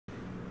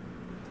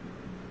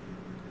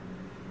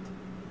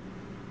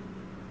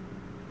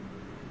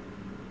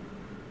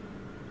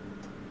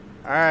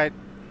Alright.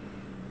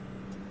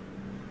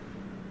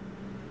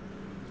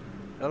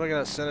 I'm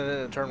gonna send it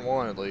into turn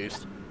 1 at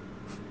least.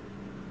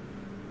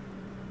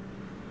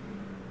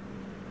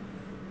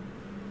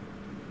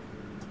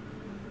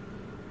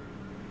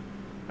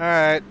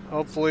 Alright,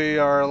 hopefully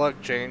our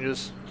luck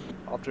changes.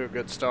 Off to a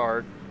good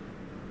start.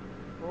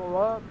 Pull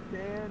up,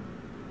 Dan.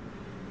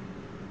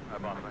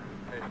 Alright, boss man.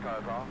 Pace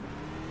car's off.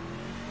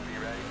 Be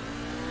ready.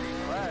 Green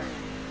flag.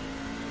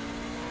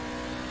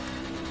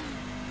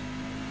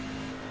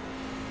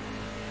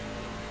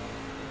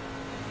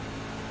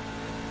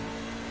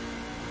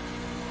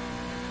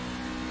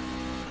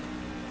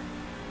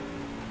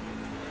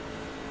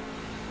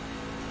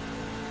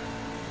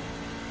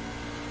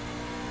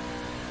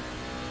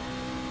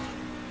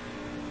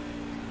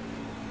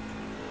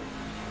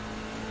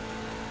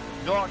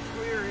 Dog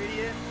clear,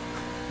 idiot.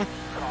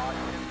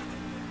 Caution.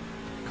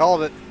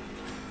 Call it.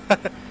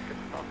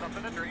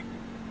 Something to drink.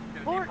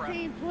 Get a deep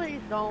 14, please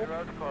breath. don't. The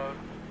road's closed.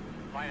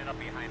 Lining up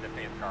behind the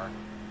pace car.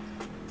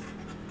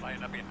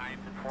 Lining up behind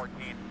 14.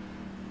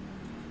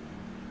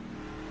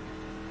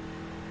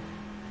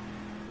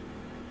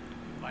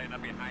 Lining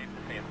up behind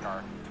the pace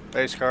car.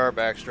 Base car,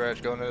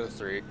 backstretch, going into the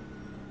 3.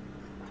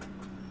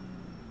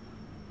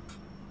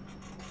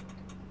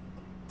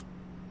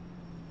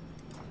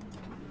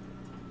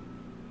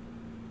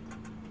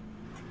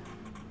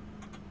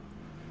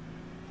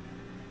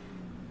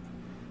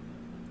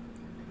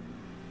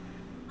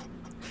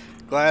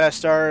 Glad I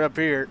started up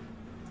here.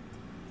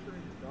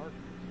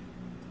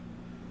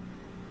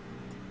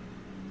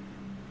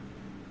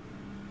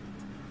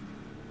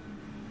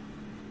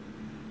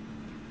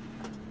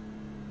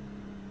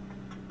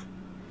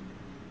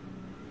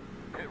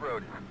 Pit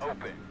road is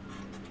open.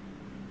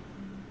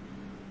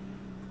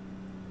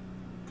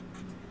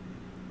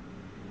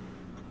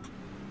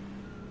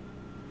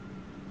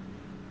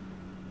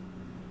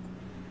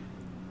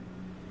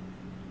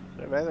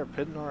 Everybody there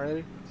pitting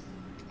already?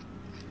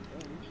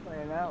 You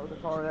staying out with the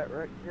car that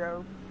wrecked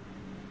Joe?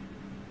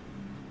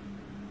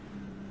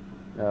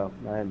 No,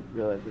 I didn't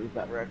realize it was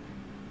that wrecked.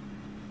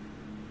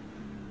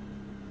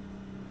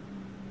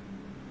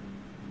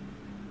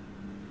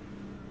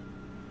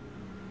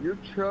 Your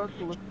truck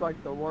looks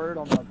like the word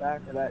on the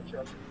back of that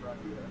truck in front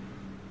of you.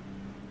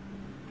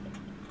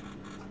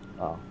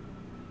 Oh.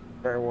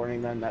 Fair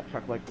warning then, that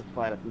truck likes to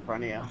slide up in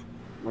front of you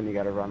when you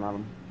gotta run on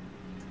them.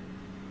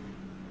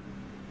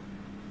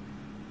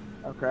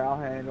 Okay, I'll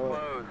handle it.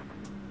 Closed.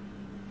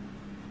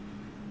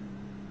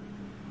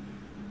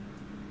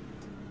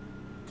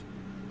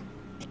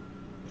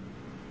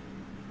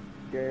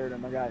 Scared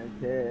him, I got his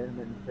head and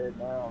then his head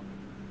down.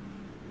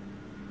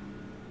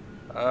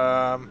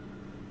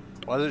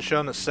 Why is it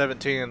showing the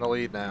 17 in the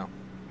lead now?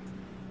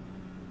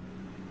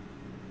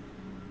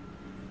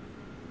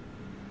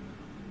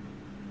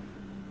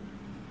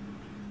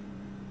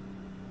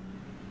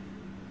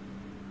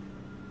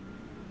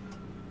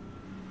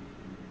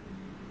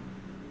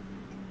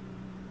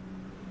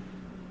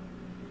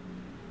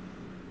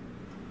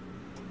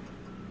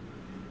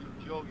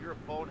 Joe, you're a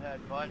bonehead,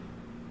 bud.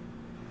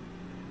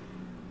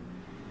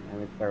 And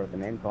we started with the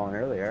name calling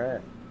earlier,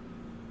 alright.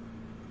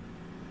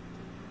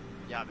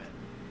 Yeah, man.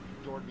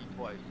 Ignored me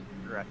twice.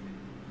 Correct.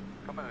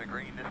 Coming to the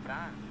green this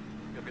time.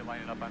 You'll be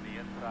lining up on the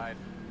inside.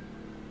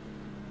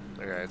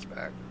 Okay, it's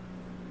back.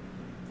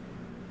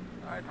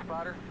 Alright,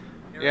 spotter.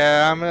 You're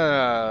Yeah, I'm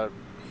gonna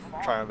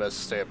try my best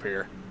to stay up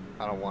here.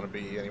 I don't want to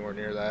be anywhere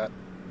near that.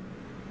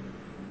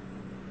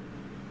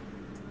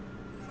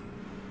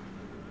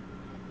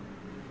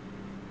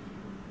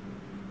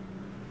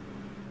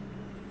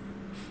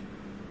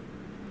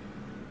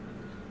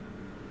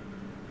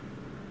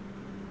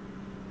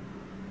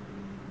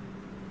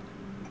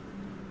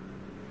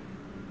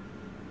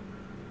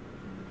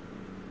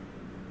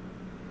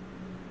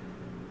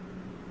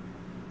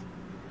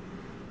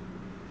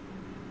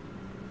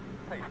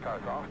 Pace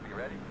car's off. Be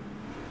ready.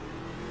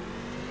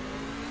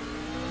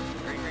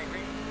 Green, green,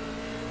 green.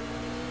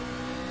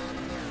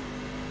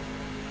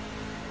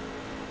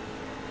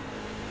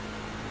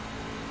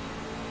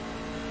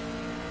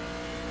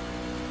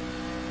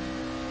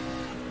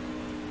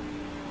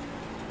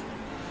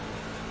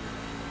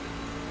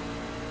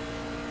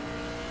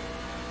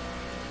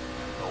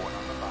 Going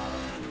on the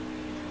bottom.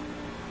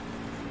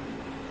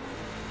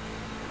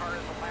 Car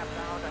is a lap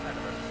down ahead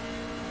of us.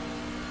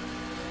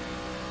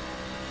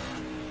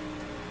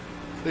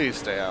 Please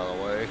stay out of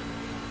the way.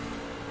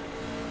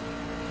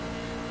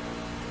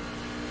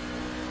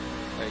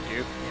 Thank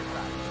you.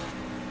 Inside.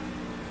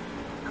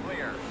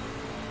 Clear.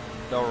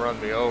 Don't run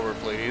me over,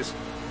 please.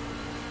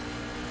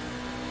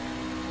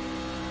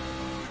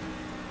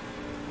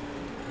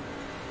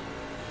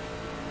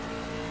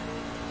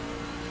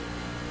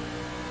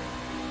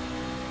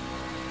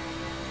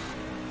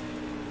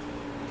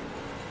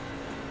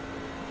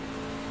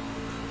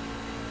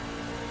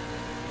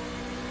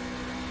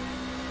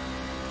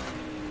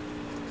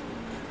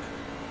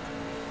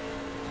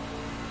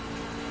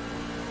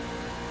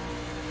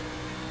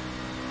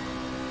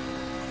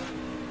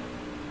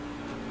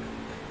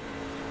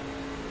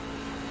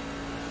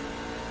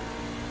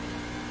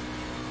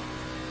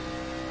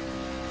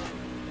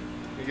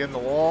 get in the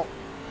wall,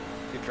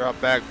 you drop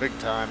back big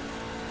time.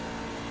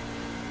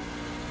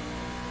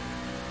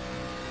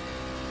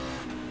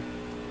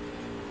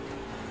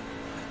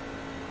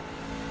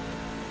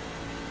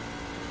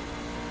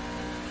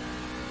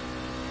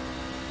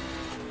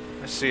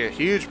 I see a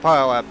huge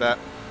pile up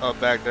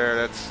back there.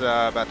 That's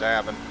about to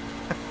happen.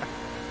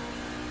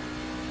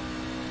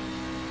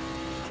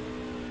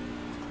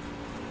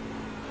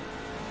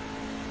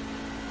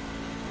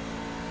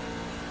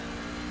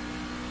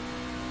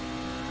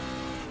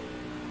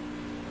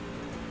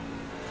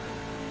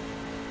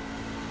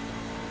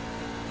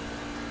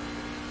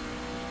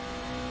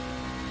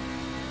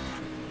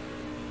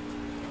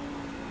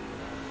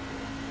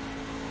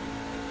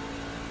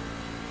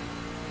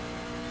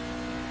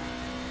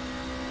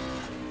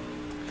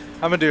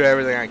 I'm gonna do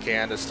everything I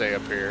can to stay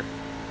up here.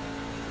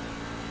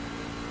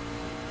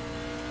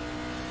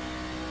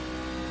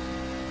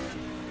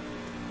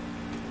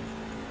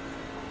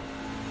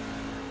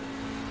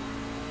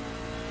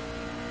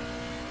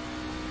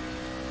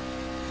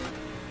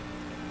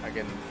 I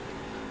can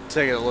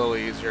take it a little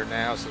easier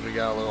now since we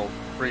got a little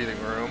breathing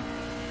room.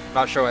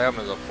 Not sure what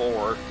happened to the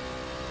 4.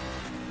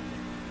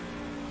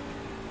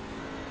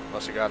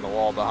 Must have gotten the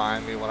wall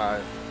behind me when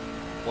I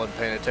wasn't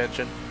paying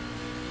attention.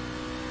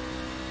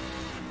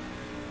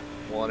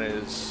 One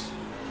is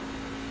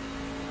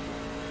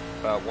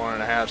about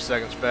 1.5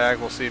 seconds back.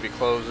 We'll see if he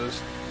closes.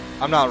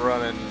 I'm not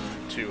running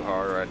too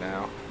hard right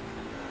now.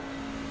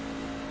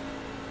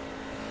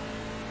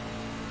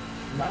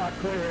 Not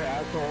clear,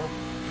 asshole.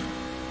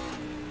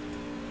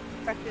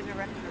 Caution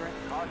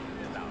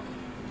is out.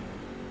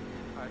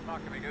 Alright,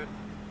 talk to me, good.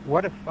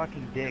 What a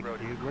fucking dick,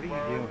 dude. What are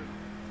you doing?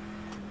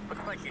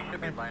 Looks like you should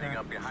be lining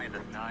up behind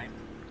us 9.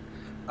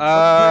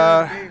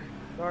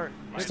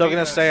 Still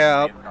gonna stay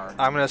out.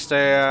 I'm gonna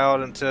stay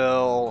out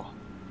until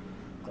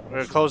we're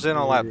gonna close in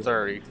on lap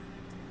 30.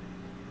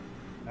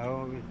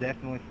 Oh, it was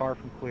definitely far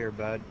from clear,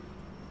 bud.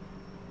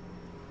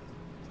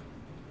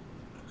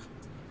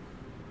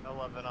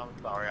 11, I'm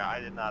sorry. I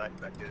did not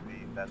expect it to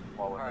be that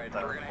slow. Alright,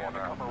 so we're going to have to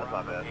come That's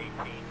around not bad.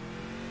 18.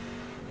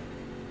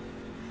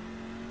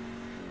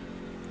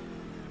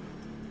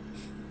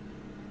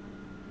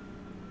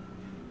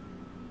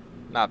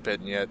 Not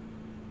pitting yet.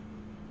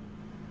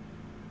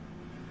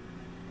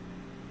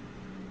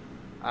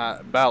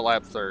 About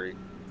lap 30.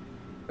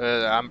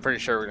 I'm pretty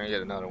sure we're gonna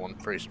get another one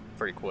pretty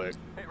quick.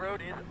 Pit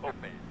road is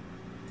open.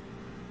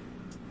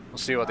 We'll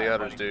see what the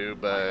others do,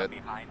 but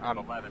I'm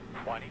 11,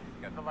 20.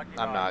 Got the lucky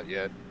I'm dog. not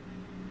yet.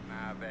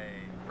 Have a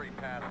free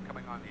pass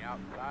coming on the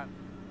outside.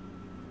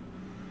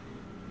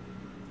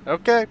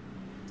 Okay.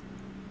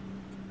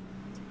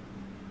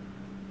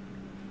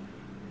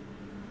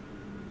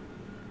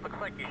 Looks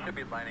like you should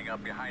be lining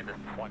up behind us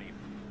 20.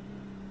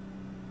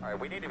 Alright,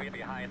 we need to be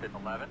behind at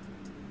 11.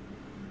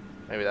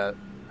 Maybe that.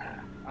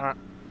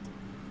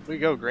 If we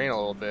go green a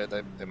little bit,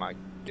 they might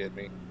get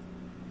me.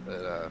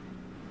 But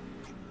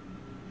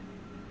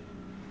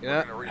you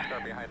know, We're going to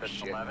restart behind us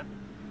shit. 11.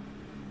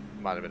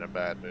 Might have been a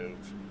bad move.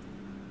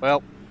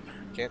 Well,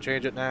 can't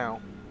change it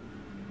now.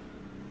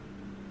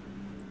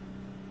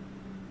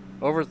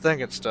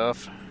 Overthinking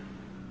stuff.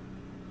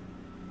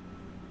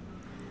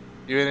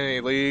 You in any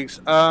leagues?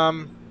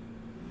 Sorry,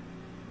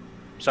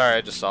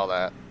 I just saw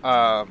that.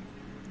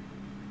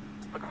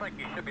 Looks like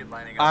you should be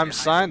lining up I'm behind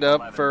signed us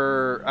up 11.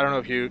 for, I don't know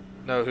if you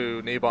know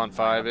who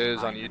Nebon5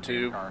 is on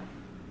YouTube,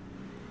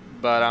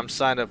 but I'm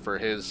signed up for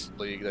his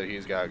league that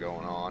he's got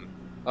going on.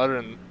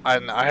 Other than,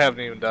 I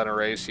haven't even done a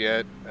race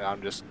yet, and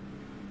I'm just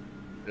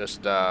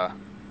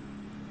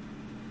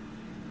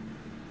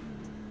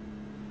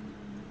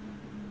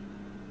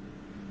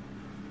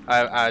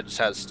I just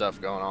had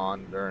stuff going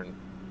on during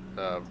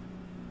the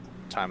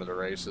time of the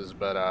races,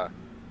 but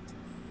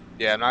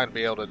yeah, I'm not gonna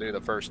be able to do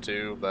the first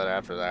 2, but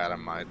after that I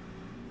might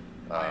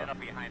Lining up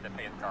behind the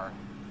pace car.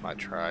 might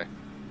try.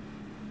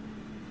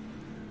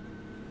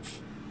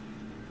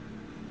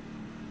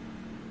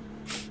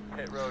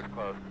 Pit road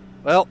closed.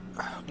 Well,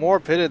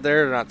 more pitted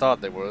there than I thought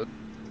they would.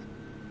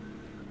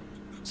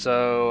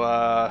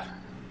 So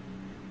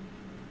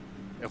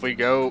if we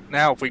go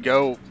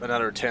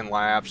another 10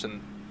 laps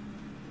and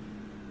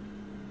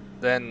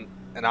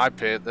I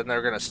pit, then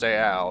they're gonna stay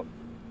out.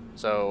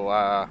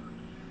 So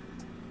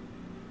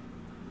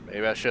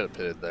maybe I should have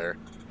pitted there.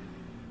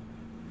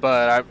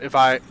 But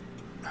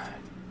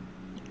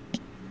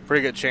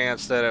pretty good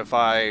chance that if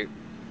I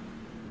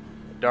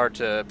dart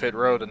to pit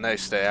road and they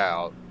stay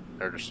out,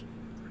 they're just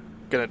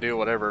gonna do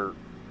whatever.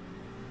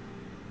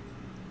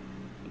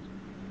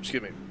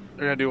 Excuse me.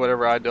 They're gonna do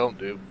whatever I don't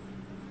do.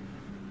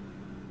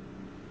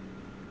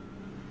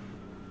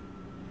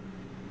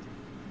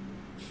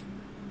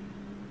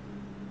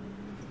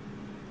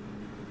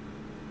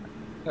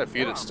 If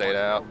you'd have stayed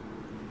out.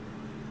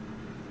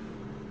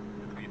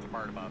 Just being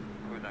smart about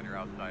who's on your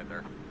outside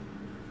there.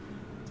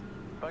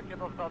 But give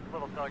those thoughts a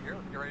little tug here.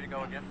 Let's get ready to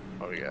go again.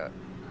 What we got?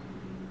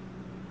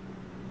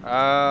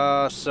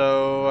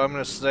 So I'm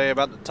gonna stay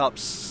about the top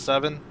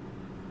 7.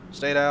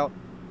 Stayed out.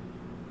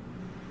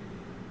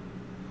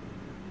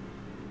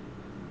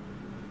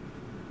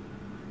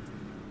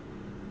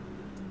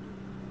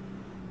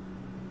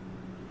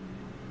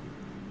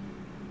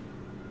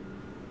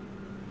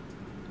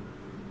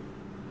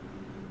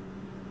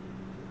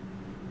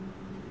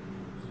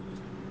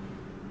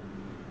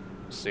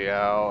 See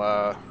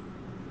how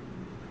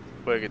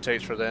quick it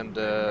takes for them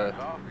to.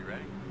 Off, you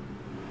ready?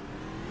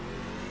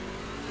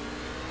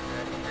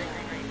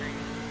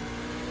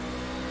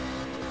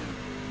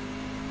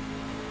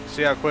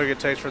 See how quick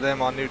it takes for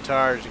them on new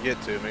tires to get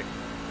to me.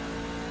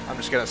 I'm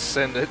just gonna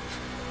send it.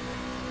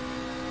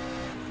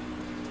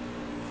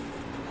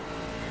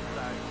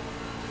 Inside.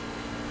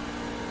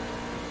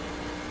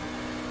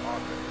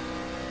 Awesome.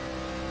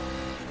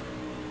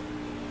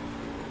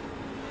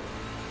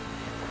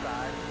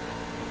 Inside.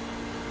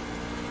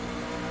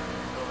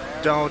 Still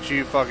there? Don't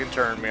you fucking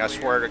turn me, I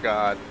swear to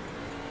God.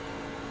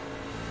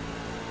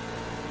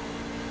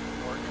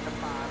 Working the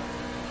bottom.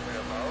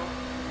 Real low.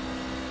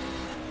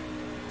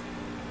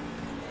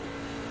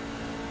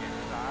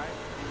 Inside.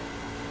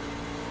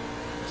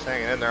 Just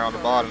hanging in there on the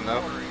bottom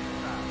though. Corner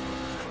inside.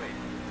 Clear.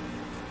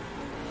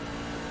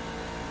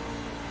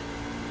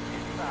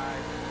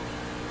 Inside.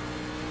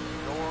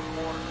 Door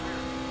corner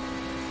clear.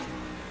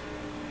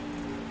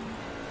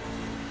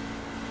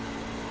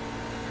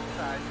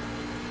 Inside.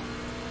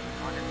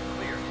 On your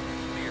clear.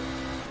 Clear.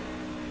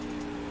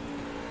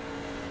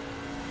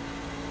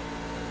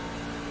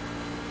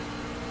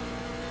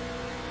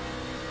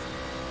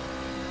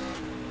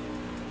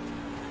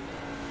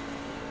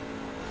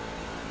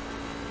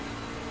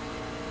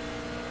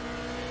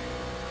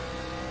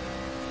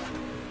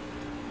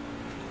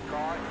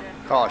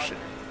 Caution.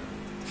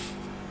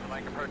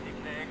 Like a protein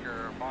tank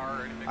or a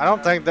bar or anything I don't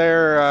like think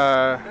they're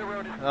that. The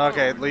road is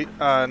okay. closed.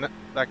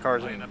 That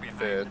car's Line in up behind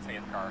fifth. the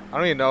tan car. I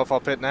don't even know if I'll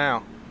pit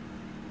now.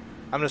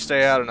 I'm gonna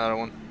stay out another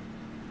one.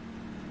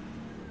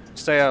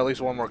 Stay out at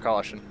least one more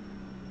caution.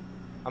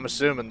 I'm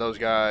assuming those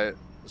guys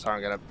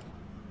aren't gonna.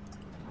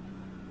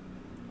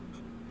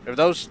 If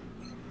those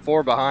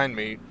four behind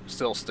me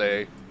still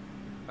stay,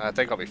 I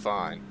think I'll be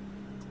fine.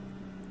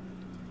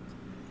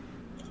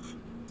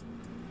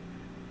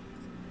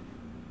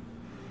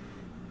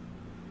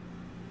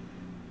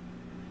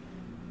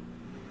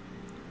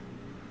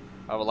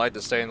 I would like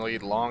to stay in the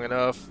lead long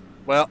enough.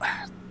 Well,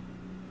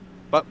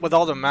 but with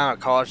all the amount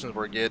of cautions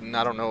we're getting,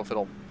 I don't know if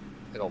it'll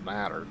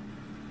matter.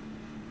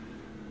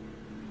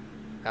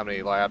 How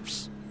many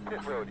laps Pit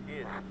road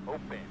is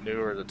open.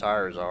 newer the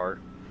tires are.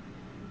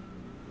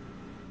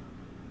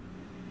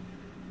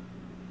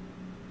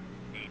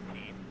 18.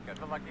 Got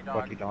the lucky dog.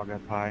 Lucky dog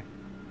up high.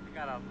 You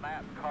got a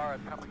lap car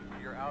coming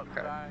to your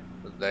outside.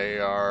 They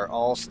are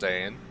all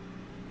staying.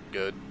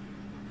 Good.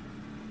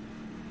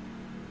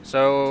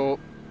 So,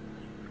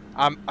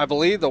 I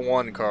believe the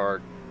one truck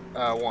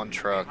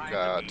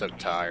took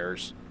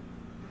tires.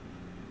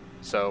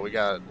 So we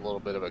got a little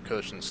bit of a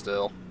cushion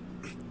still.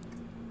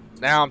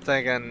 Now I'm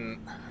thinking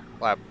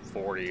lap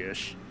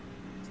 40-ish.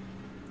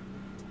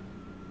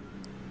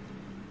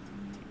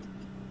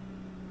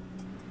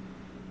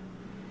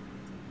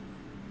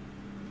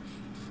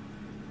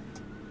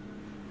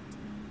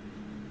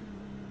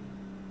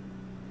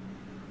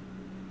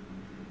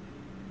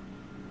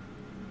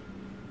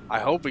 I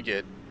hope we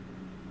get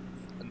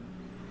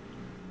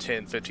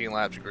 10, 15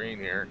 laps green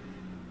here.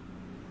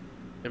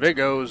 If it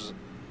goes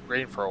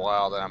green for a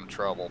while, then I'm in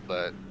trouble,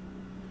 but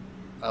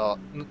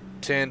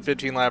 10,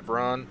 15 lap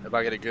run, if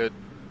I get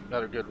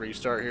another good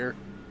restart here.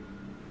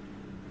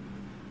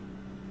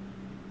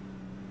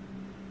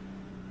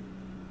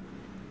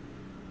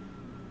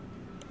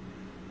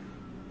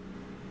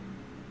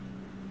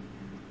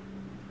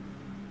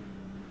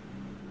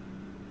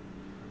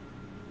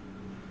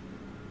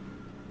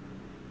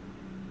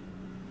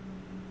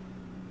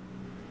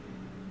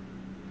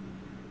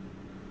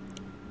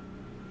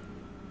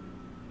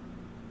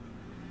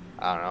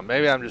 I don't know,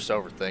 maybe I'm just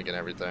overthinking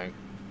everything.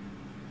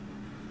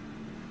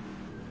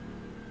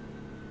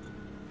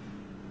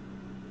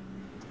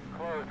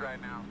 Closed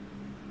right now.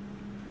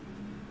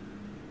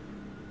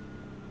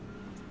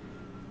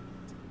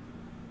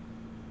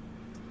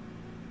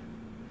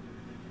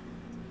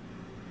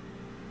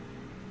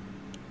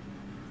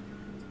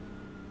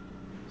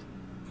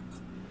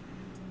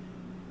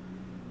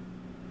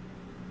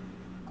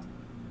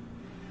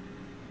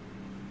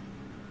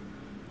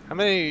 How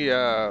many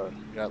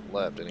got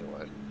left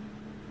anyway?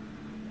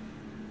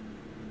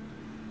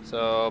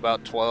 So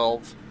about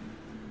 12.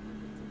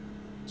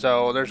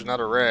 So there's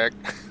another wreck.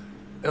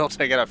 It'll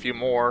take out a few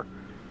more.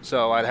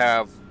 So I'd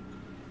have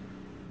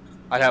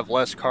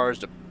less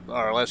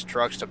less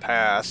trucks to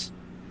pass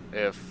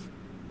if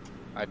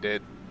I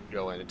did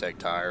go in and take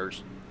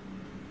tires.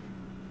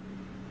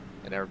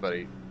 And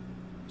everybody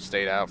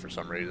stayed out for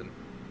some reason.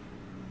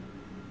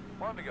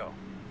 1 to go.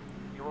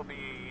 You will be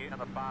in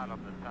the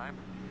bottom this time.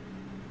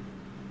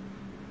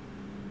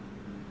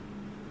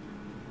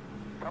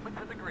 Coming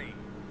to the green.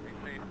 Make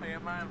sure you stay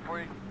in line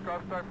before you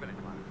cross start finish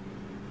line.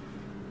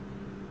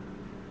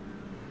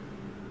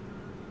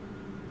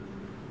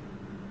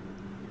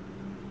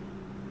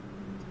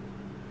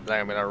 I think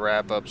I'm gonna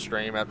wrap up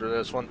stream after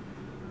this one.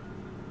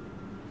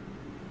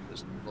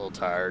 Just a little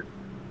tired,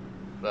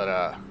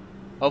 but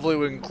hopefully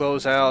we can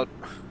close out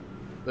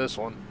this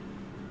one.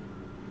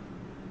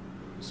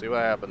 See what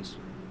happens.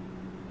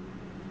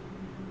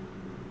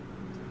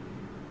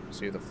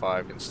 See if the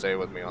 5 can stay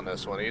with me on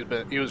this one.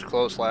 He was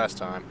close last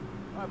time.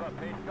 How about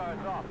pace cars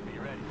off? Be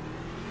ready.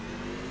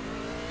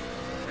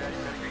 Ready,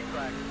 green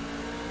flag.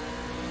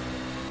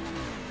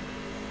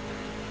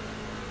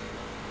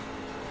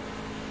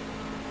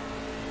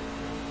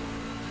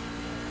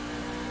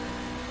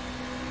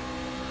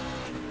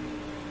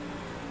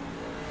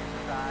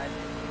 Inside.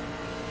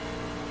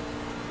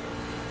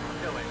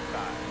 Still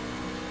inside.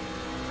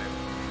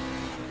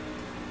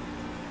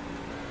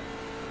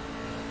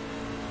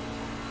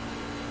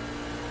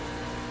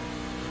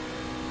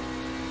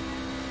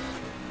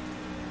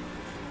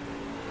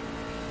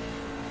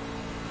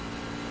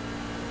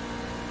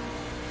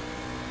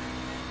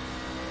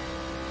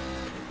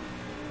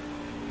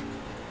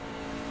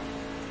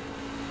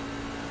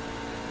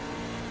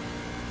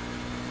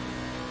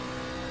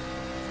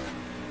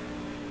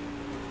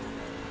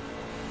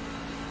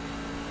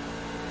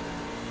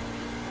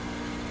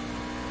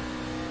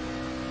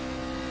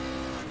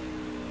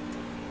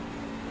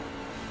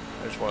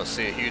 I just want to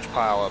see a huge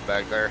pile up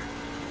back there.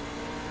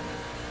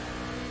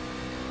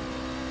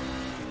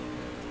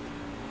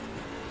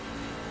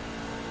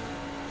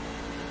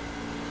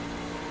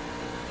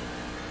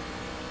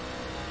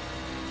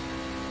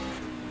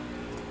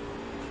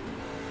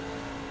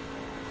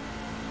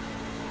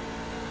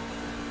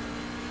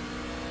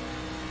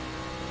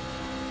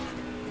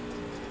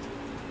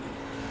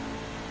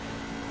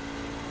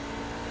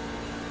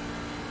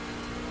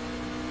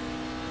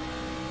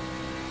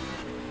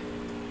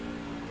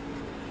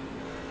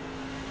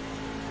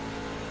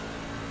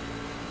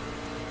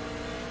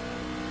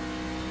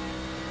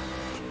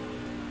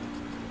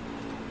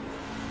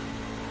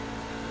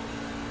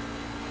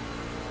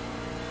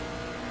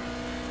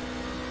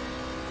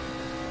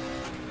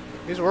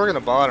 He's working the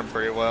bottom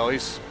pretty well.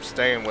 He's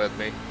staying with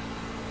me.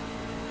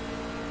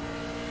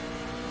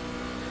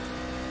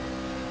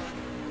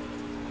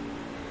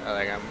 I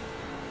think I'm...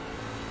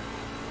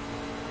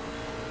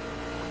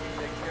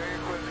 Take care of your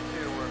equipment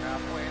too. We're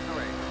halfway in the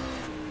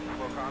race.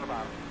 Look on the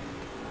bottom.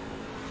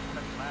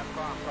 That's the last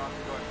car I'm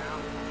talking to now.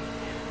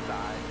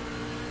 Inside.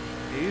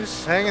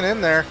 He's hanging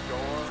in there.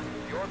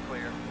 You're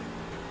clear.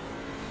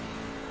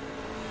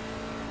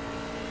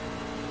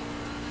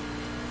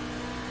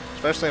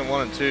 Especially in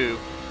 1 and 2.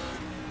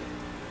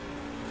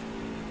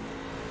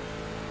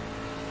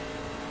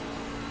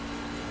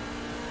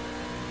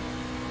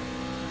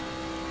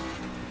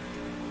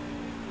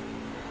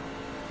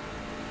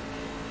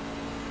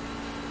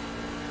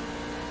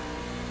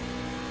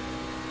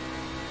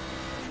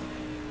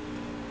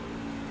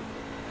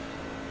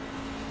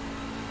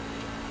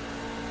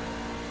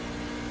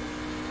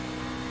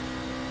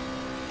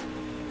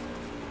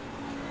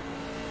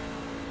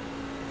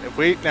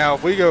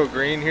 If we go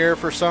green here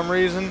for some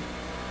reason,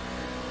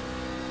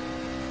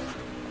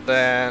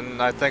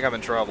 then I think I'm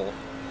in trouble.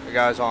 The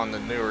guys on the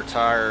newer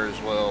tires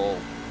will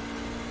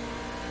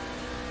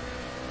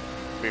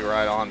be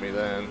right on me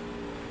then.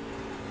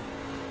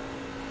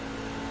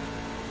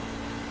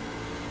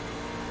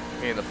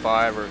 Me and the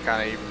 5 are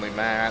kind of evenly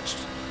matched.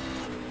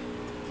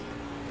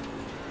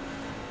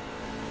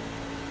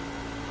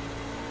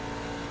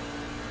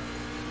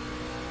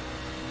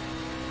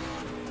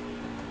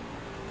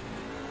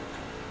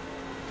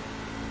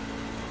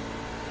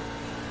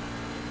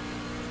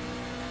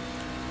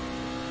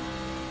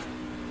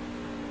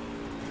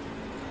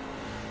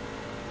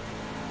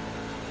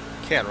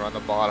 Can't run the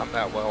bottom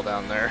that well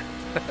down there.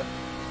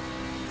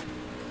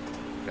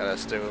 Gotta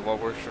stick with what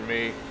works for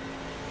me.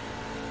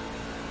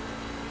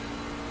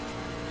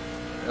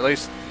 At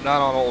least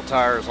not on old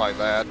tires like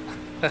that.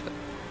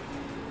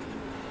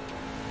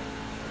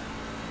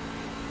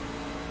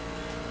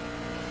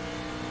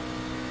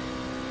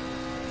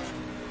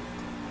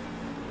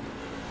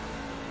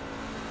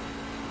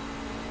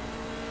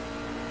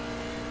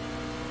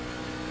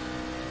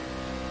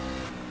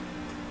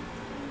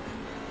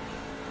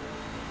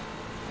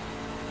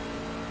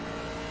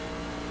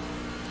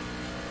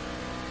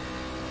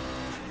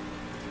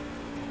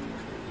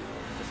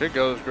 If it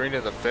goes green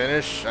to the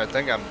finish, I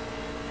think I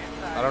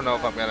don't know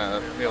if I'm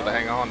gonna be able to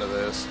hang on to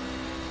this.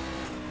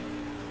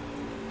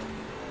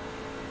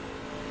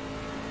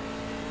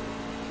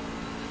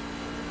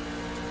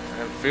 I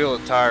can feel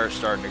the tires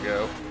starting to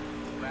go.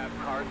 Lap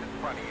cars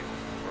in front of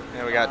you.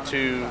 And we got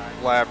 2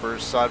 lappers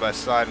side by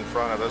side in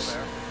front of us.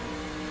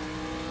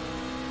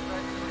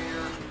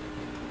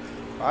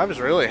 I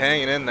was really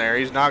hanging in there.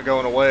 He's not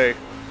going away.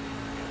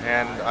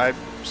 And I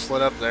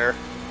slid up there.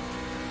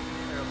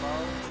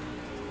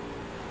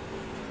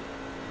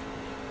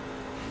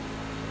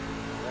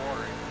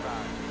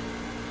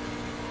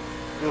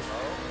 Oof.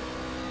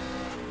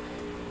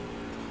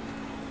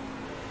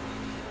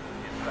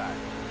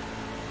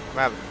 I'm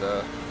having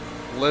to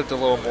lift a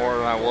little more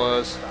than I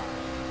was.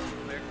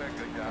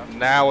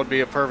 Now would be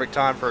a perfect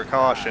time for a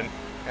caution,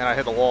 and I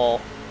hit the wall.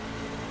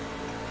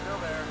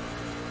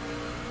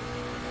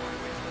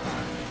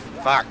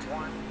 Fuck.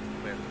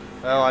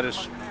 Well, I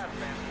just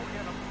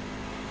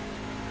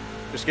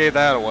gave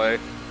that away.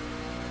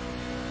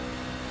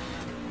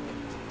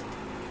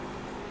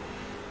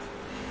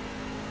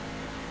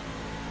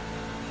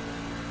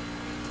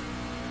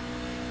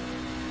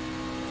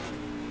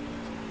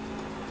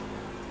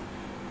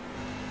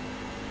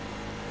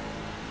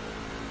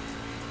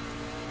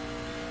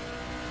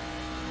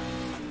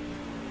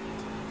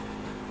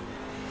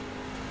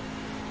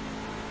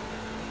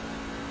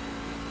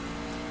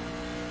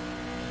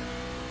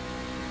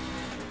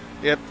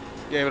 Yep,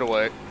 gave it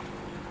away.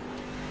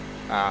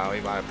 Oh,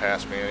 he might have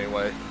passed me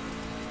anyway.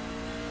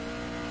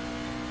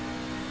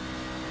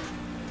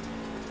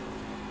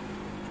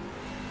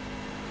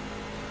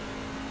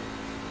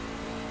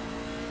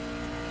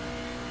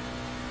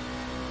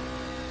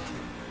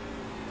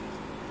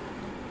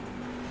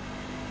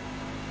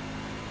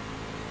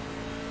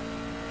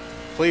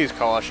 Please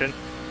caution.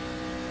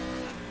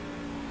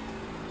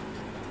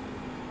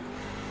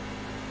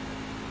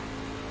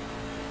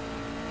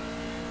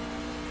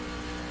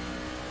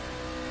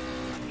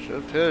 Should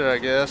have pitted, I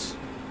guess.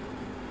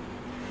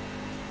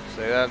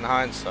 Say that in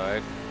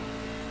hindsight.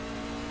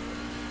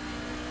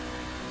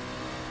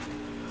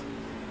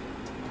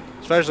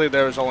 Especially if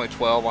there was only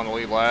 12 on the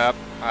lead lap.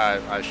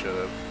 I should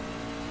have.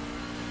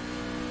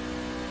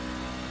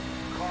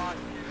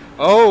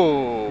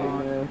 Oh!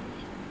 Yeah.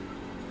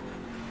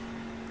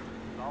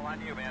 It's all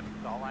on you, man.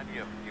 It's all on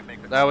you. You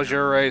make the That was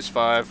your race,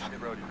 5.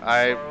 pit road is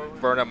I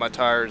closed. burned up my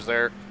tires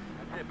there.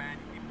 That's it, man.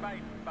 You keep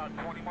fighting. About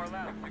 20 more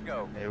laps to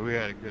go. Hey, we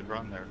had a good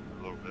run there for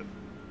a little bit.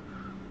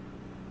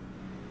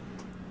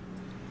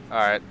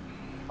 Alright.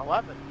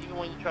 11. Even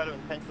when you try to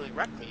intentionally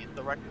wreck me, you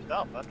still wreck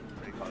yourself. That's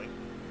pretty funny.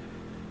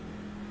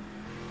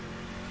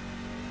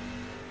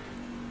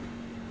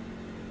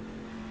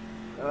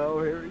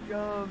 Oh, here he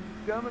comes.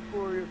 He's coming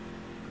for you.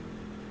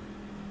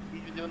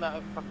 He's been doing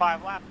that for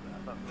 5 laps now.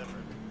 That's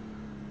different.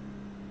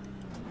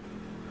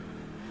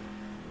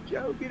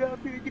 Joe, get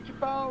up here. Get your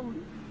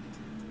phone.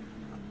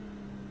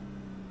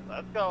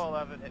 Let's go,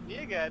 11. Hit me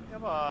again.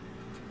 Come on.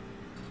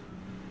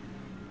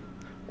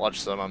 Watch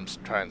some of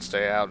them try and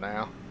stay out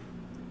now.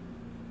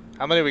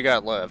 How many we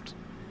got left?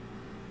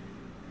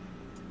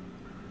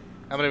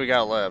 How many we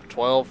got left?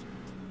 12?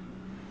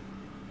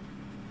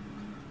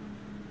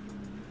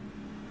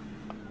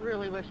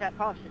 Really wish that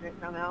caution didn't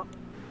come out.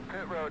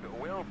 Pit road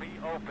will be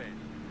open.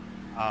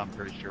 I'm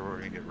pretty sure we're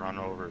gonna get run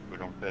over if we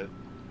don't pit.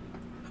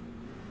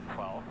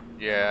 12.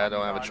 Yeah, I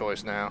don't have a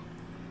choice now.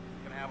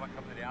 Gonna have one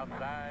come to the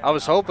outside. I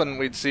was hoping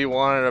we'd see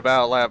one at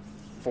about lap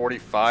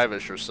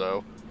 45-ish or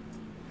so.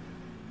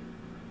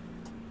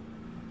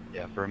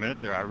 Yeah, for a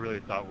minute there, I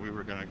really thought we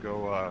were gonna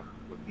go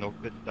with no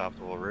pit stops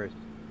the whole race.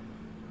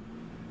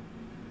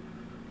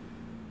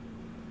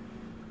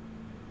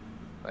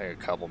 I think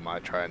a couple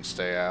might try and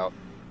stay out.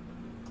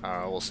 I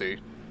don't know, we'll see.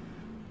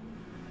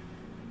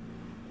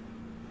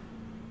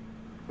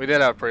 We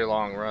did have a pretty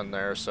long run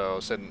there, so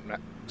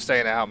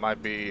staying out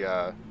might be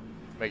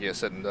making a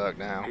sitting duck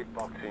now. Keep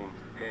boxing.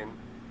 10.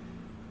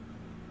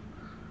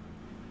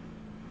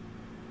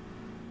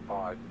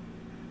 5.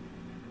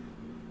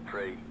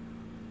 3.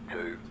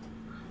 2.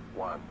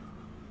 1.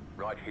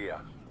 Right here.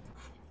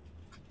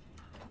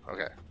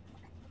 Okay.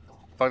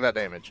 Fuck that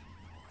damage.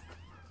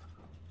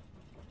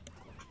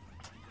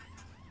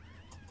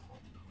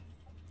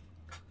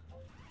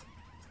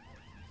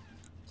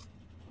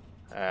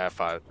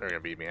 Five. They're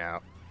gonna beat me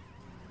out.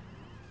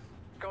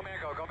 Go, man,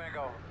 go. Go, man,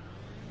 go.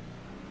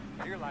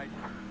 To your lights.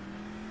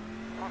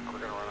 Fuck, we're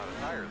gonna run out of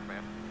tires,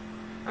 man.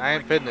 I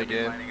ain't pitting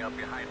again. Lining up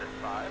behind us,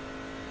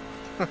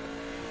 5.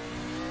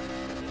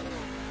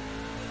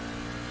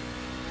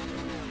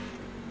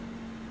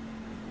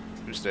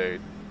 Who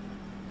stayed?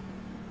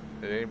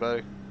 Did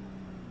anybody?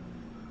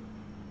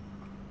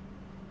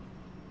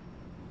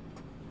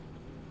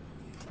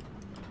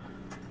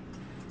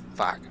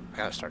 Fuck. I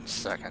gotta start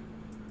second.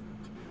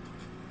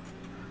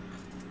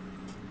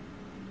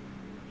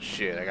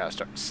 Shit, I gotta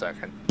start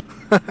second.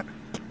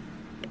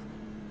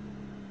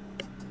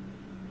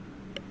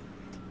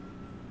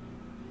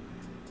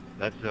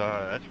 That's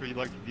where you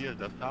like to be,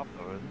 is up top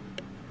though, isn't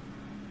it?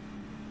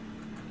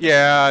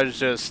 Yeah, it's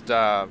just,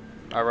 I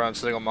run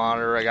single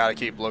monitor, I gotta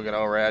keep looking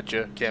over at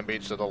you, can't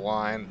beat you to the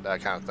line,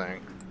 that kind of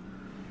thing.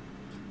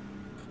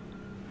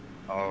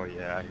 Oh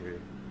yeah, I hear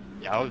you.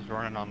 Yeah, I was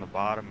running on the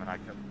bottom and I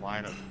kept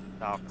flying up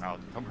the top and I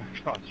was coming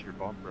across your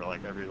bumper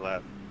like every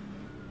lap.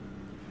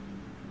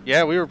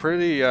 Yeah, we were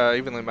pretty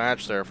evenly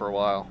matched there for a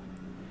while.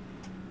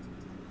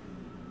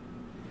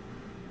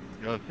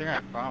 You know, the thing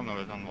I found though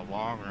is on the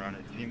long run,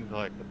 it seems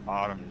like the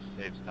bottom just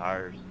saves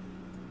tires.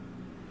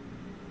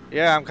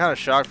 Yeah, I'm kind of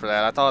shocked for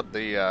that. I thought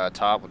the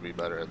top would be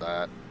better at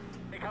that.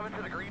 They coming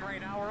to the green right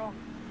now, Earl?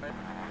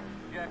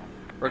 Yeah.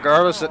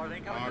 Regardless, Are they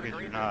As coming long to the as you're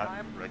green not this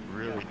time? like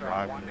really Yeah,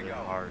 driving one to really go.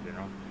 hard, you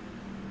know.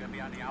 Gonna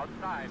be on the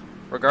outside.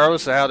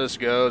 regardless of how this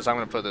goes, I'm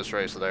gonna put this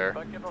race there.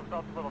 But give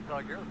themselves a little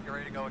tug here. Let's get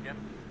ready to go again.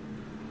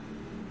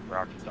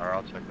 Rockstar,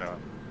 I'll check out.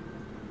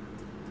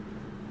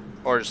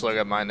 Or just look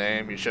at my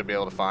name. You should be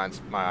able to find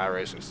my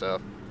iRacing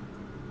stuff.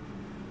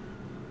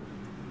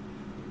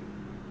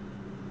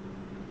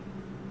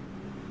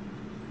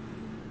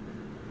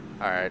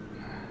 Alright.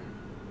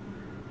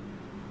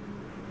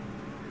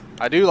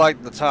 I do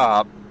like the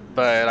top,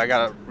 but I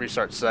gotta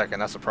restart second.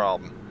 That's a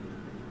problem.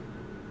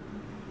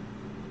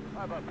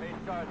 How about pace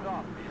cars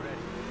off? Be ready.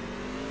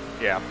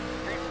 Yeah.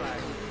 Green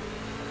flag.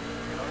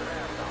 Get over there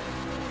now.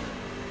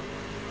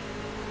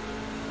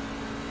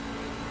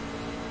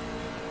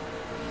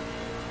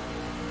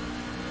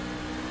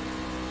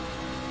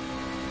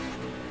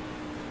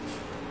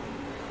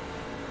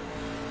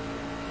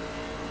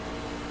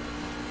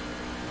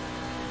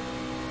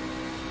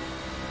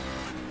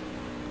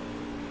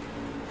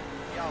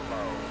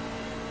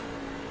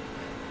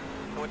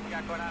 what you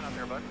got going on out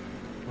there, bud?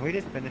 Can we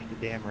just finish the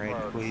damn race,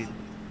 please?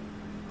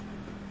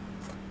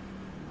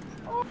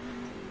 Oh,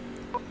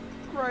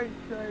 great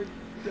save,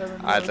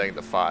 7. I think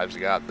the 5's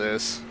got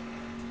this.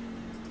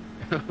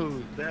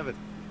 Oh, 7.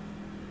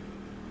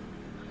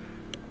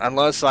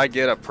 Unless I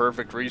get a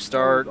perfect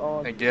restart That was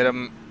awesome. and get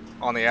him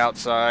on the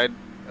outside.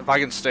 If I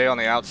can stay on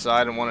the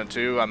outside in 1 and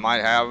 2, I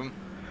might have him.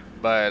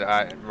 But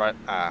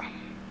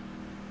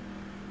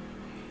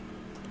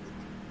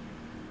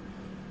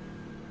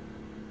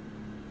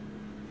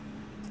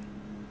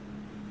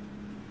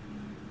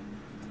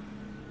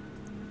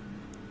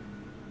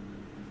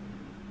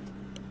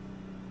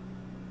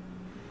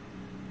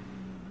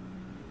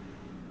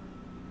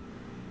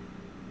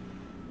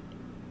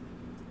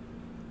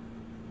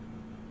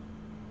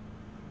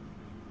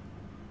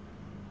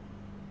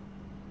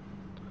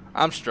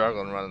I'm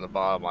struggling running the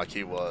bottom like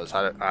he was.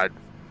 I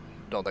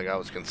don't think I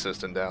was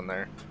consistent down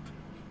there.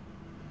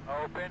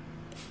 Open.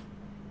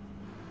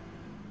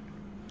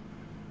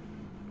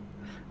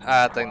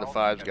 I think the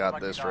 5's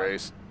got this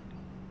race.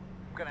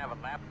 I'm gonna have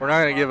a lap. We're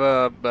not going to give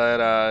up,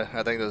 but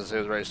I think this is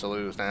his race to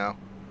lose now.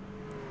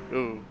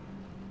 Ooh.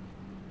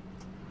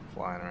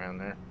 Flying around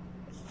there.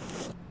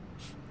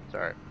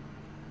 Sorry.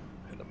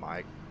 Hit the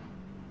mic.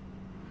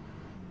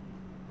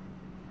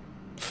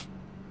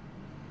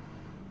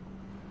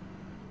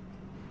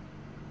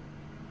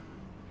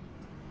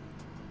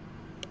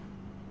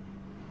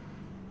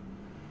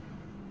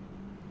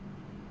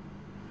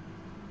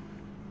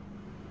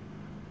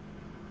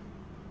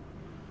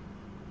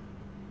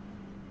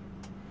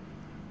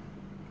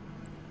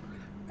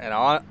 And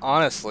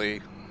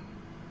honestly,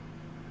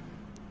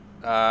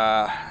 10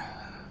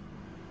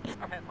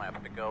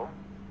 laps to go.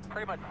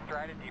 Pretty much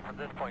strategy from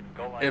this point to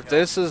go line. if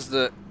this is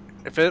the,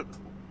 if it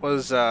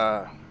was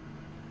the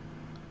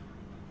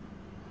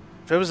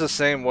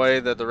same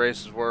way that the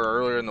races were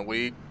earlier in the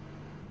week,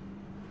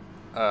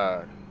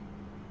 I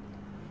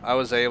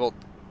was able,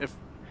 if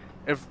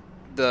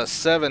the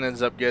 7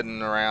 ends up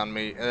getting around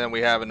me and then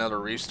we have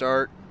another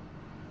restart,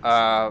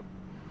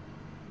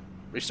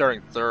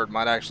 restarting 3rd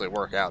might actually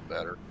work out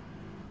better.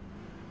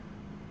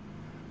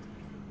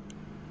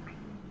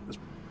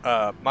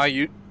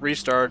 My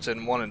restarts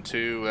in 1 and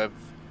 2 have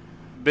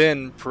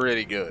been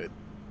pretty good.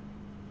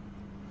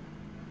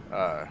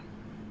 I'm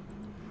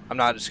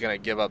not just gonna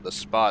give up the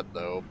spot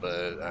though,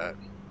 but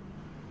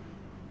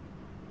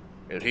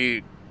if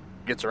he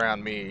gets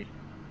around me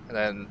and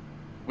then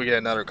we get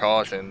another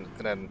caution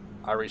and then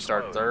I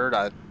restart 3rd,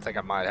 I think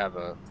I might have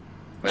a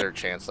better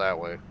chance that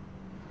way.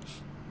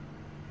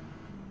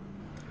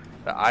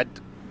 I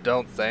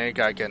don't think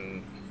I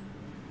can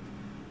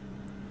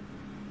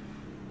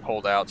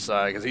hold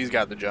outside because he's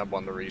got the jump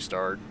on the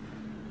restart.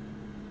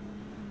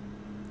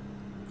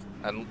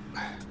 And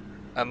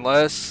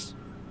unless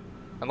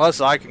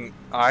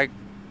I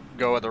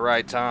go at the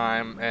right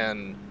time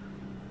and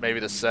maybe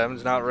the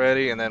 7's not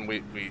ready and then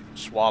we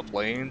swap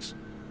lanes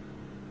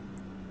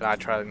and I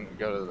try to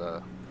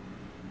go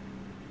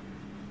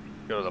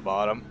to the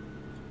bottom.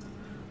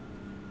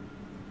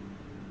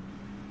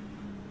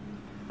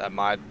 That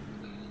might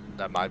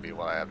be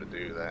what I have to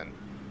do then.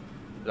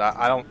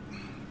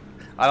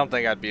 I don't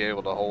think I'd be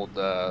able to hold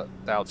the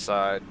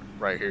outside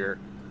right here.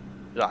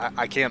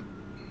 I can't.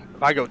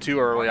 If I go too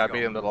early, I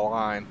beat him to the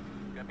line.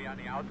 Gonna be on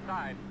the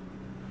outside.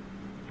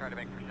 Try to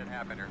make some shit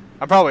happen here.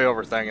 I'm probably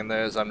overthinking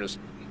this. I'm just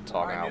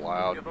talking out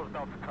loud. Give those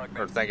belts a tug, Or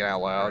man. thinking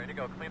out loud. Ready to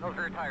go. Clean those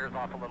rear tires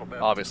off a little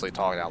bit. Obviously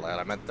talking out loud.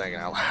 I meant thinking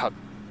out loud.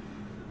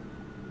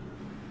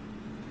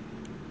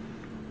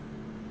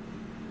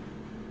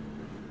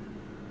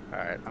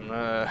 Alright, I'm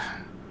gonna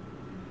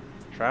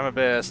try my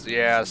best.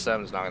 Yeah,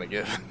 7's not gonna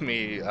give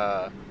me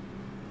that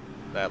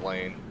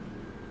lane.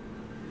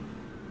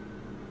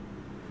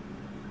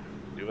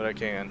 Do what I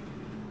can.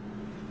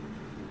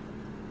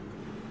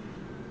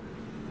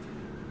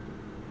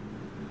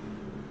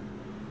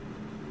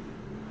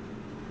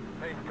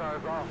 Pace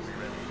cars off. We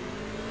ready?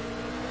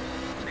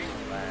 Green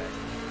flag.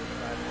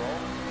 Flag roll.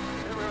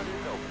 Here we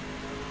go.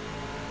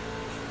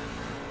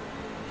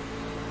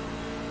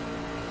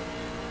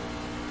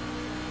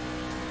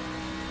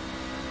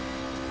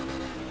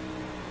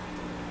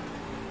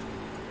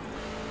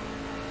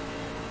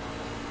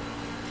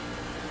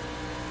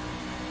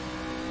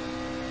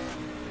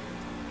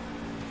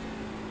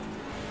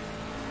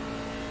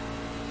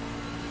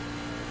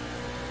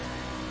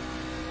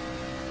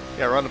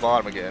 Yeah, run the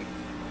bottom again.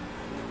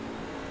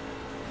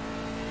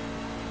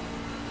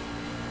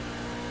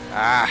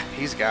 Ah,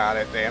 he's got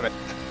it, damn it.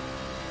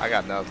 I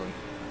got nothing.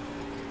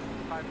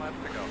 5 laps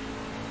to go.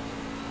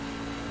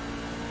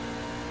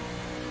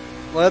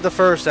 Led the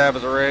first half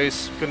of the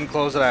race, couldn't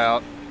close it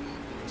out.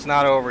 It's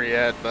not over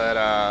yet,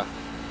 but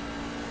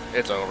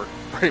it's over,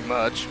 pretty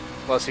much.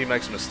 Unless he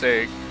makes a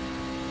mistake.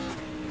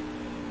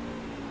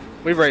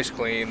 We've raced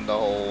clean the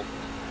whole.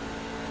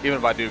 Even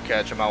if I do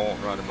catch him, I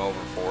won't run him over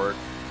for it.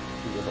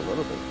 You give a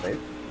little bit safe.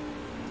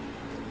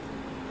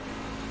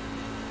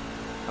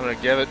 I'm gonna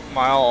give it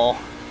my all.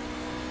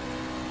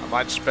 I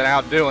might spin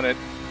out doing it.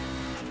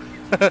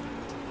 Caution.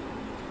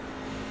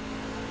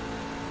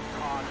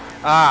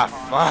 Ah,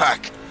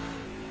 fuck.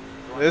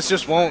 This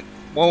just won't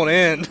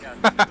end. Yes,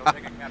 go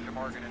take a Captain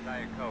Morgan and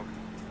Diet Coke.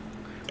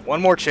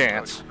 One more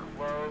chance.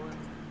 Close.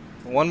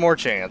 One more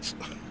chance.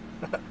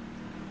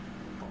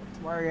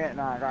 We're getting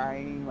a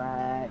green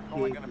light. It's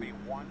only going to be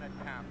one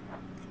attempt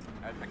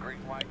at the green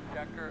white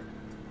checker.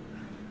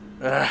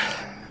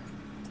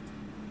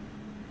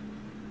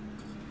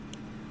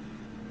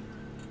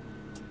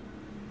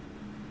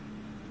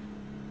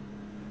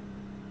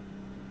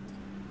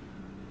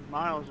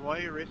 Miles, why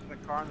are you racing the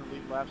car in the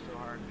lead lap so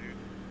hard, dude?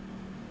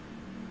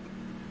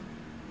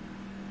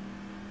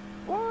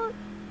 What?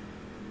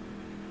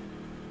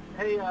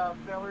 Hey,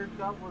 fellas,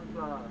 that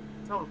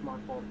was my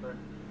fault there.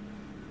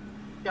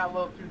 Got a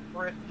little too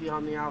frisky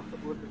on the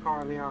outside with the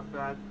car on the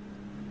outside.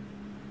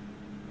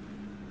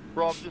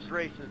 Bro, I'm just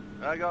racing.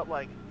 I got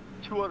like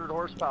 200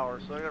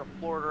 horsepower, so I got a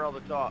Florida on the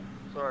top.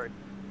 Sorry.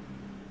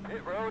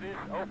 Pit road is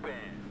open.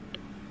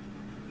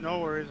 No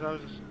worries, I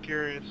was just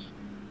curious.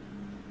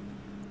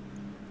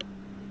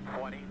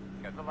 20.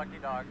 Got the lucky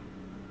dog.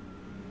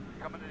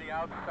 Coming to the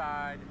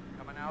outside.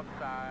 Coming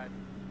outside.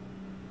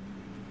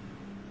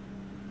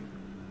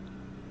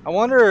 I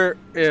wonder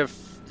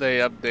if they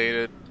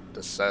updated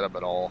the setup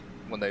at all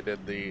when they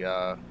did the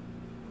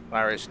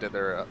iRacing did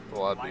their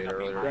update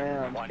earlier.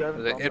 Damn,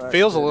 seven's on It back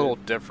feels a there. little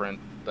different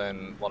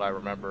than what I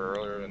remember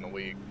earlier in the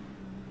week.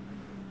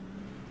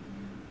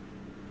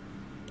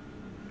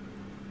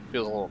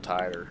 Feels a little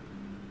tighter.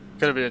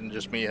 Could have been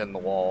just me hitting the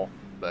wall,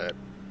 but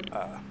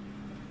I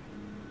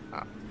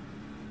don't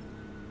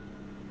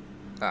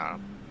know.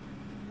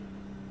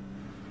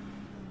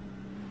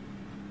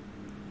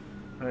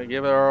 I'm gonna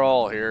give it our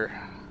all here.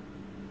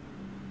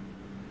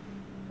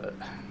 But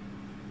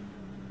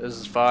this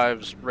is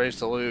Five's race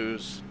to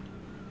lose.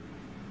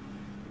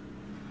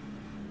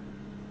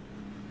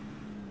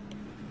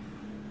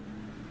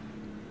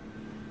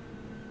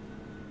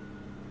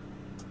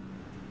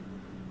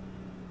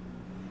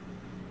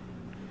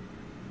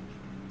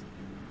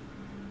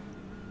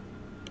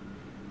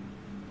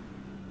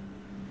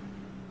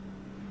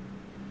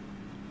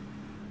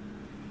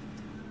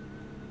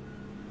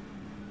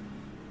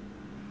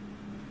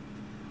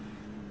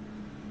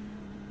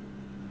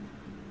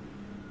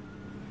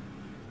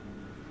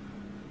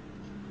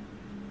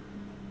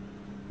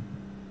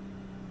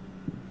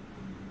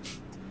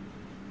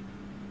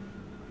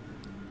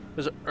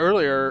 Because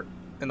earlier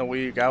in the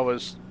week, I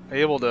was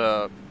able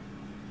to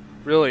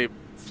really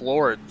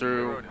floor it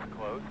through Road is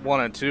closed. 1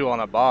 and 2 on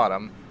the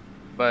bottom,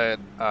 but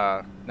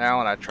now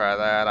when I try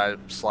that, I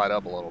slide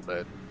up a little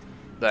bit.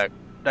 That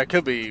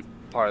could be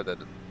part of the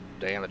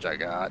damage I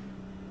got.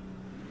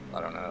 I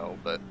don't know,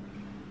 but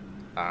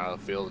I don't know,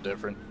 it feels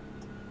different.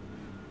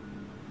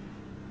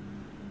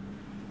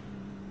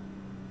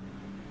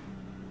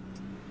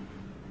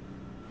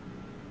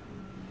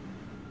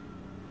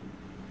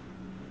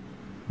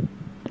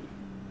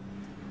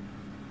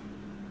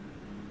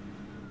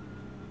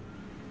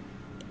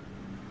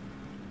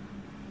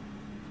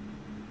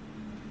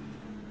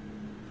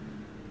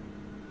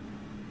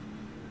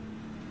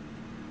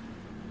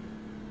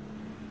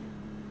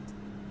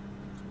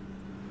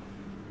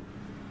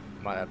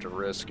 Might have to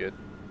risk it.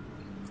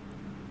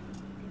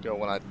 Go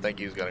when I think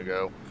he's gonna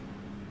go,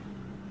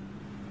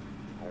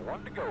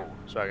 1 to go.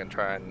 so I can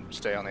try and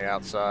stay on the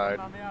outside.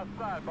 On the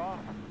outside, boss.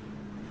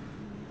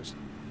 Just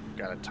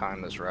gotta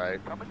time this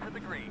right. Coming to the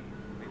green.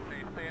 Make sure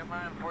you stay in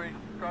line before you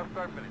cross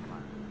start finish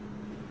line.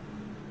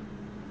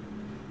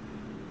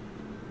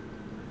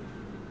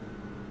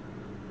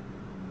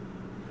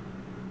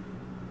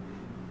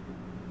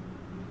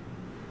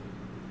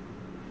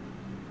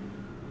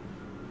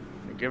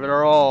 Give it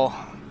our all.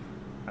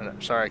 I'm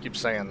sorry, I keep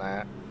saying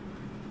that.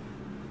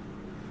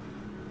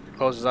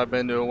 Closest I've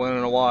been to a win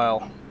in a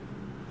while.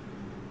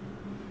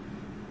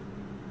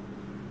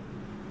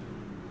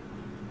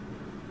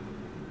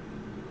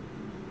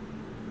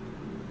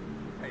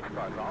 Hey,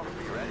 starts off.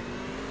 Are you ready?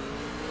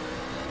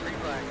 Green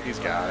flag. He's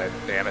got it.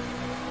 Damn it.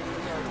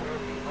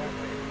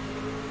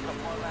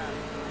 Couple more laps.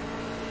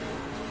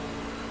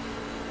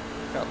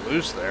 Got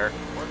loose there.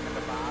 Working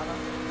the bottom.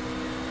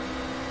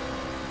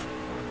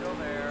 Still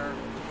there.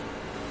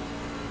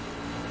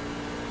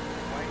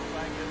 White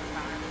flag this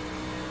time.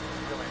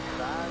 Still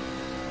inside.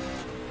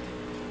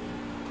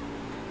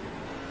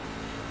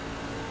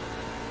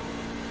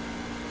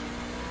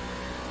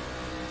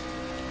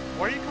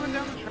 Why are you coming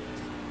down the track?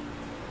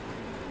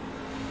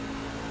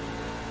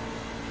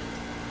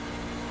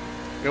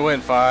 Good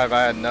win, 5.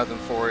 I had nothing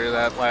for you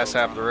that last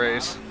half of the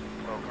race.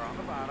 Broker on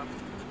the bottom.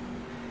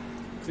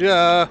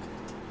 Yeah.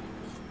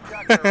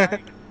 Checker,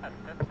 right?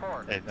 That's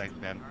 4. Hey, thanks,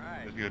 man. All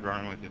right. It was good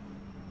running with you.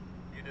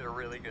 You did a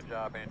really good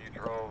job, and you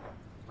drove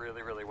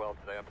really, really well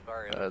today. I'm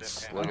sorry. that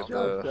Let's didn't look pan at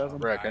out. the Seven.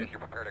 wrecking. You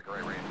prepared a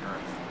great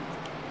reinsurance.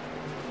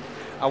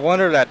 I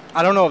wonder that.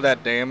 I don't know if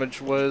that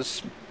damage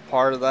was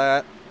part of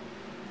that.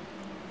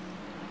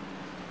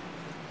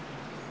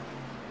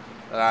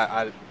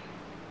 I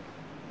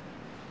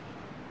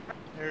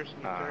Harrison,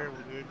 you're terrible,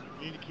 dude.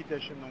 You need to keep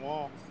that shit in the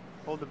wall.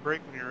 Hold the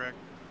brake when you're wrecked.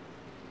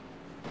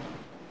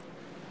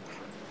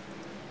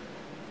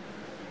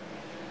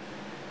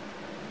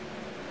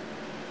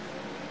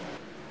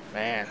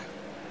 Man,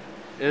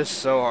 it's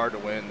so hard to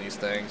win these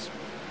things.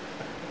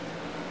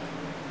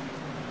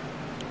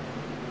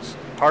 It's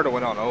hard to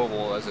win on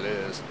oval as it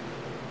is.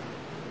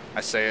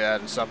 I say that,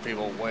 and some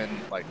people win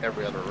like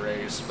every other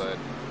race, but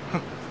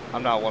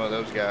I'm not one of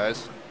those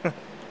guys. All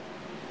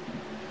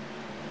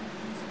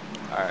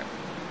right.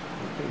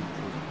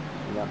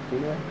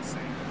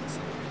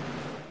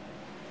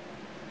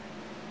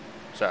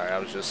 Sorry, I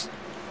was just.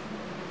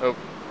 Oh.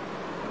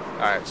 All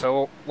right, so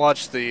we'll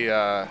watch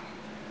the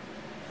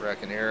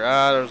wrecking here.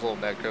 There's a little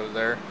net code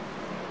there.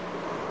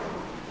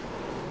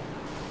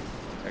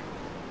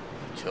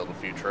 Killed a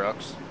few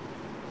trucks.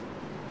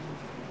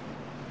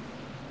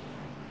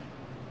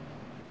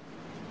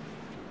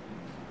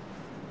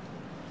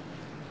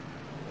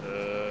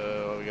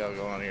 What we got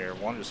going on here?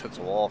 One just hits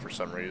a wall for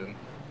some reason.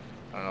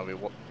 I don't know if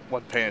he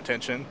wasn't paying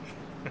attention.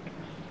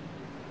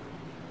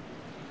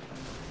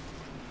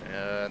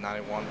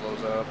 91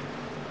 blows up.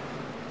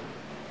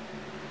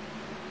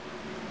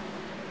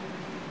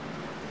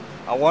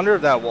 I wonder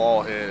if that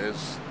wall hit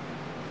is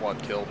what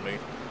killed me.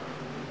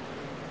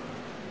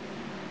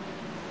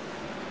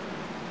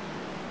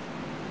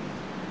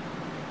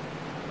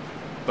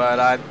 But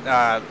I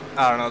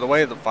don't know, the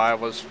way the 5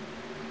 was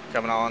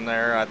coming on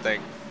there, I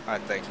think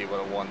he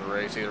would have won the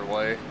race either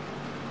way.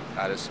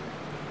 I just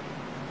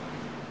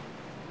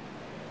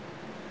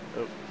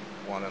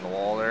one in the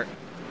wall there.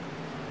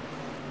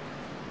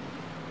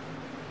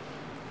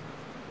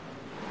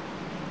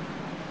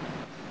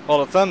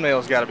 Well, the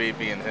thumbnail's got to be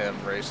me and him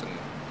racing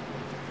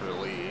for the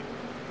lead.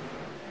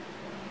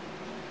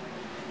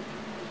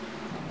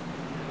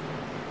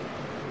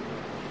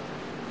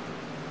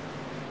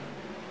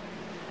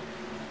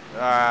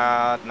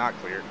 Not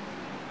cleared.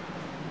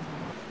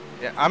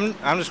 Yeah, I'm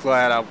just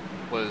glad I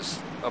was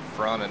up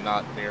front and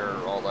not near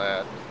all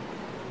that.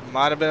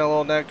 Might have been a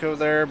little net code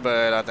there,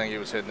 but I think he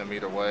was hitting them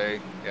either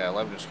way. Yeah,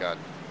 11 just got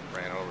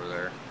ran over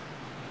there.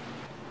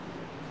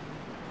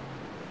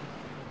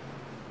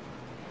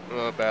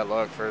 Oh, bad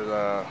luck for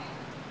the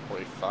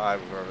 45,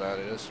 whoever that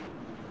is.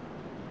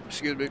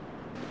 Excuse me.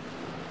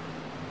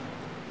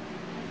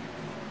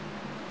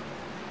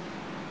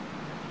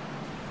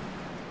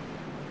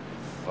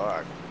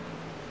 Fuck.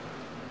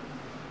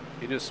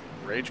 He just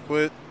rage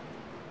quit.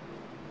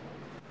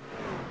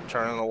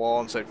 Turn on the wall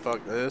and say,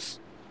 fuck this.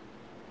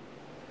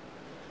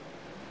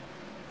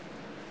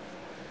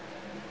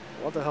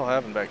 What the hell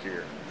happened back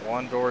here?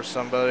 One door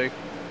somebody.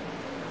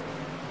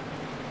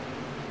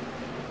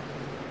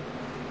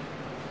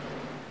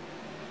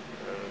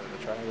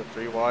 Trying to go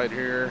 3 wide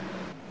here.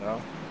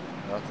 No,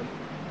 nothing.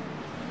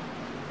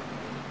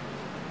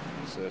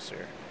 What's this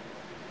here?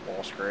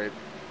 Wall scrape.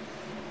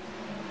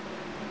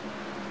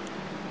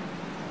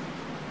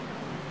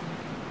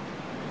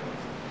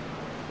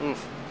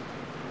 Oof.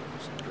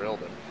 Just drilled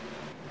him.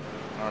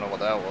 I don't know what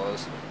that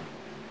was.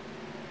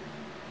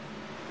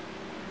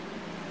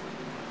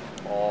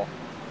 Wall.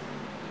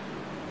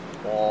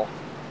 Wall.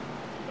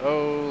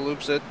 Oh,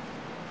 loops it.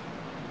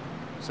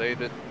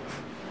 Saved it.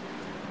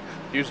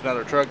 Used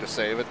another truck to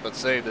save it, but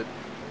saved it.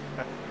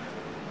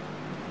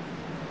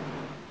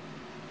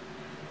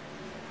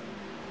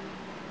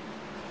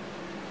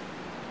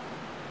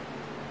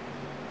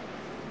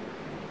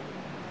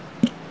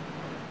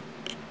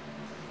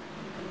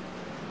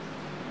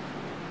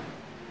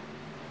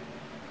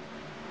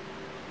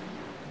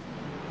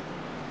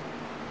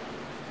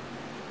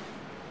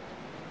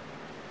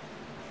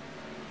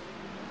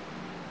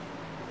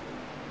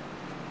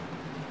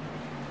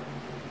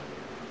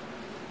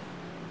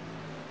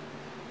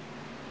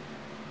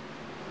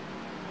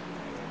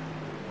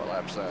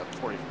 Lap's that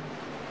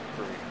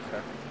 43.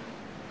 Okay.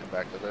 Come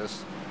back to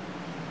this.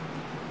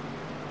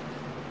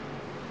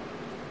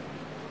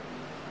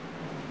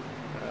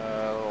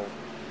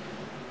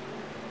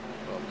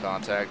 Little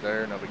contact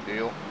there, no big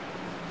deal.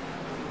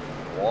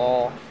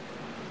 Wall.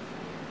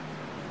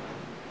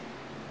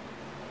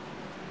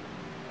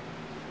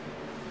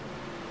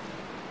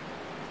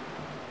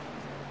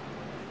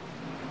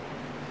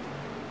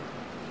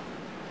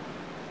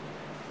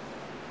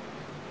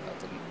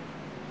 Nothing.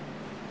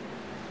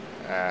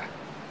 Ah.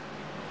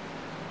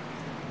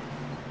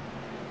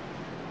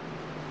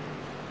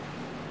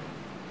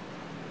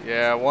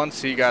 Yeah,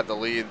 once he got the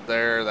lead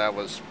there, that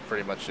was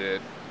pretty much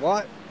it.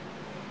 What?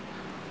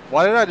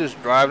 Why did I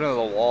just drive into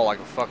the wall like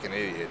a fucking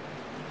idiot?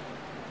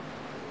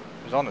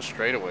 He was on the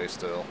straightaway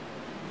still.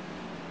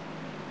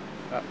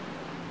 There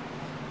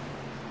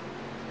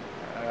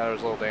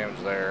was a little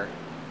damage there.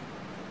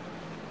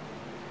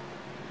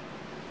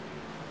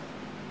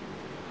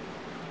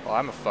 Well,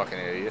 I'm a fucking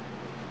idiot.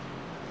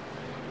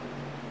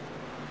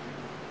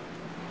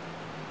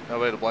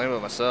 Nobody to blame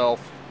but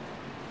myself.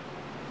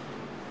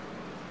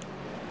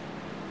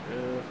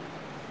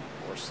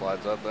 4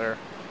 slides up there.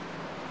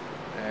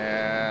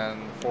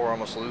 And 4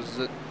 almost loses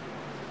it.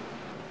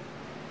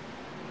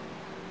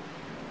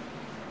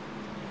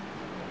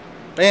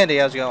 Bandy,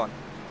 how's it going?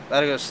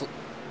 Better go sleep.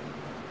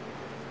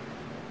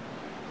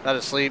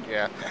 Better sleep?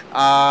 Yeah.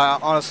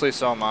 Honestly,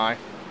 so am I.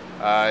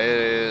 It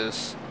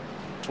is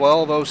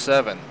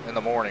 12:07 in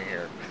the morning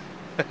here.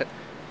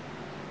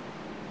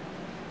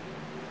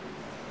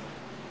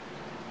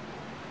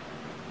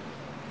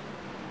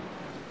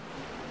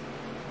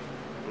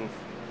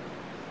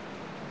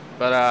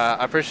 But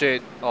I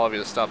appreciate all of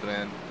you stopping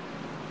in.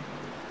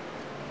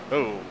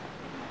 Oh, what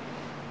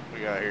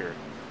we got here?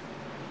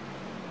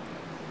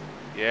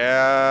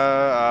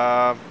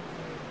 Yeah,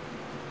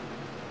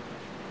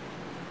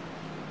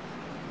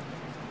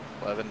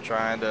 11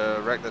 trying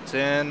to wreck the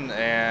 10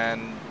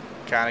 and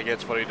kind of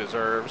gets what he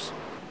deserves.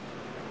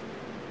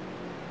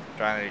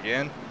 Trying it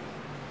again?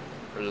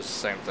 Or just the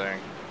same thing?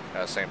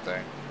 Yeah, same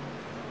thing.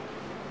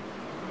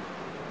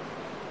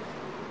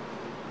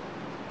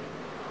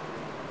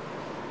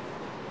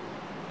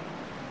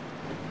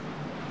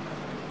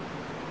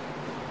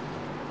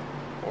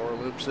 Four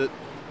loops it.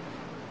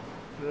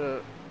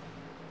 Little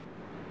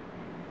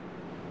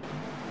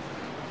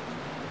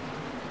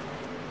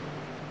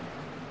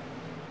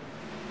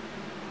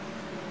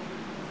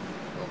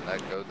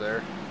net code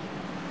there.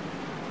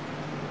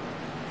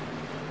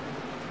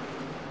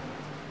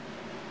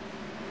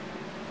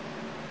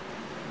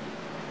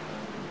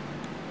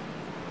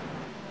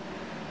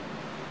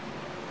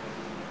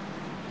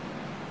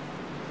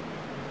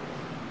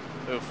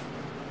 Oof.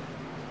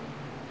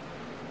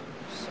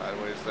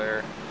 Sideways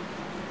there.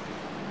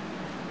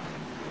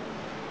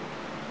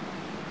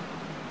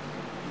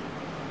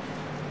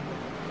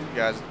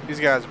 These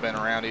guys have been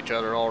around each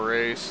other all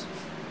race.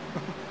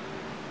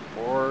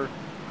 Forward.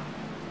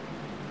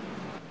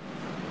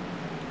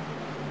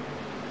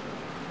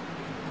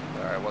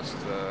 Alright, what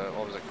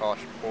was the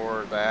caution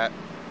for that?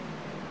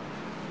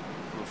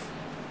 Oof.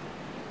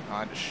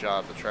 I just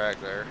shot the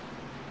track there.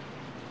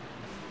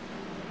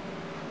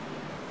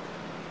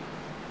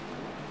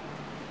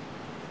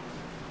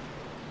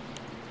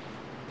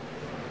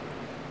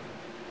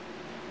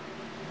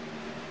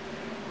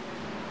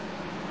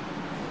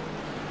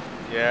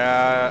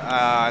 Yeah,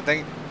 I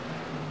think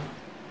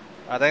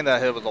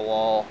that hit with the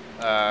wall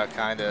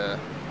kind of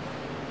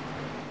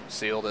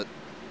sealed it.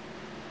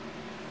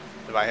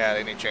 If I had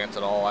any chance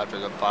at all after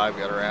the 5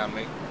 got around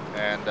me,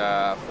 and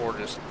 4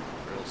 just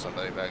drilled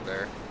somebody back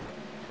there.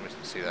 Let me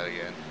see that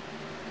again.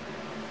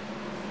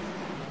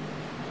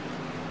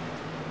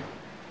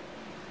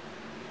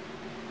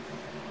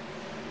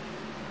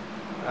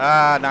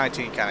 Ah,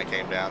 19 kind of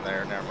came down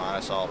there. Never mind,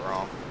 I saw it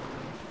wrong.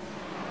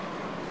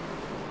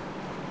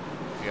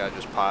 You gotta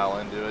just pile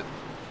into it.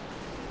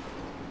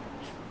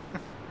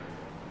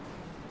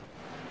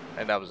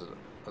 And that was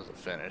a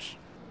finish.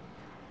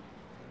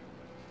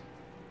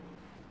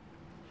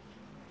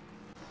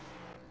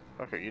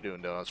 What are you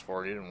doing donuts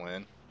for? You didn't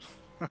win.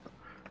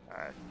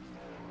 Alright.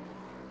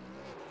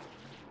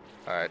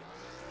 Alright.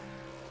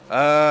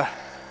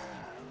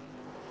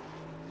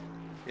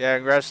 Yeah,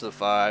 congrats to the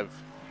 5.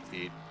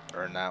 He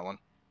earned that one.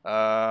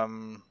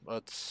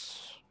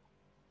 Let's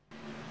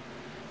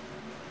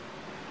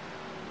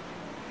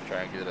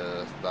try and get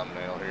a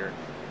thumbnail here.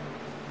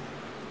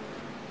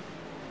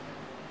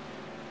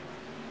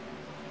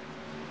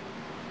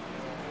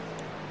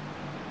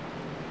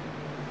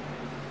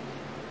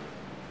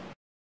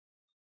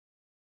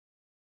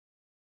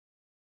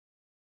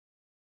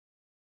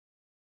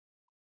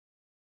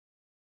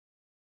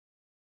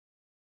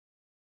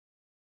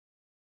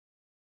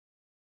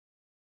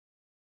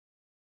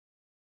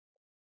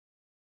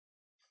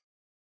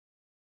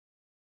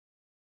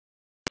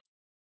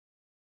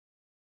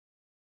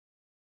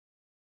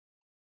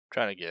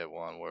 Trying to get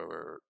one where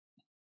we're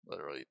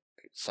literally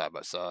side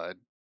by side.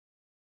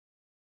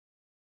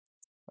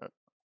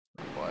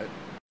 What?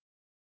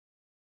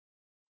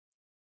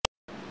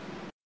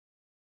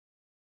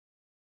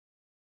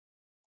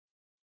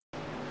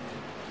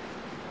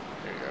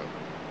 There you go.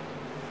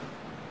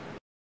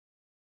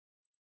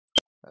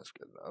 That's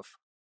good enough.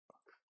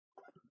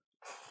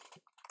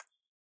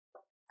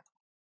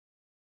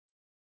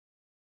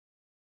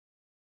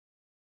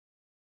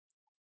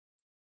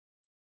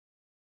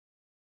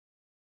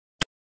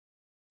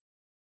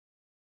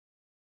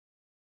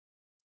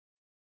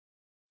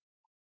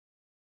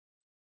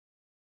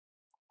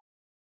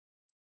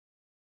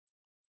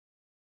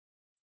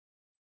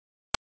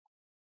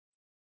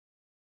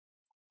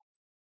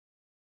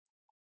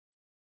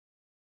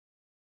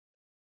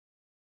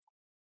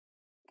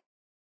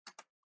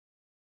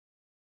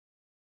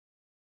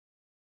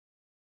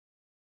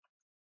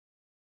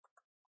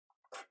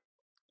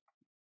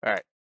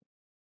 Alright.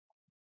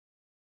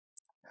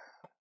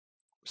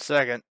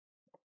 Second,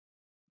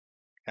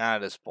 kind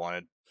of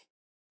disappointed.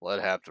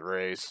 Led half the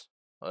race.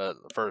 The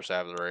first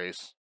half of the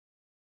race.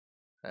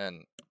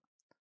 And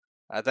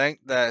I think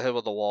that hit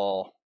with the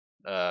wall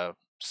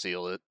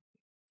sealed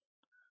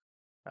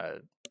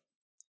it.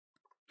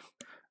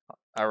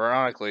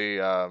 Ironically,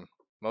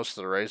 most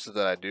of the races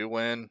that I do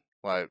win,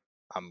 like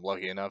I'm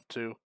lucky enough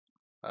to,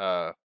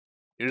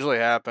 usually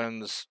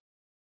happens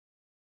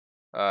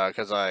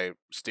because I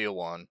steal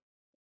one,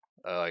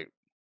 like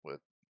with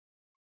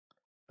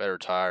better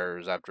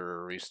tires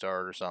after a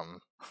restart or something.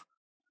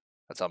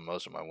 That's how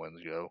most of my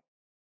wins go.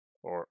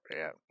 Or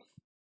yeah,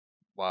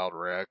 wild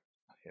wreck,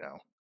 you know.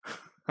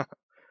 All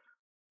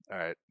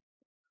right,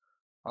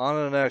 on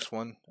to the next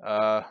one.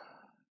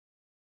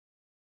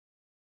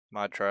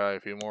 Might try a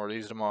few more of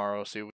these tomorrow. See.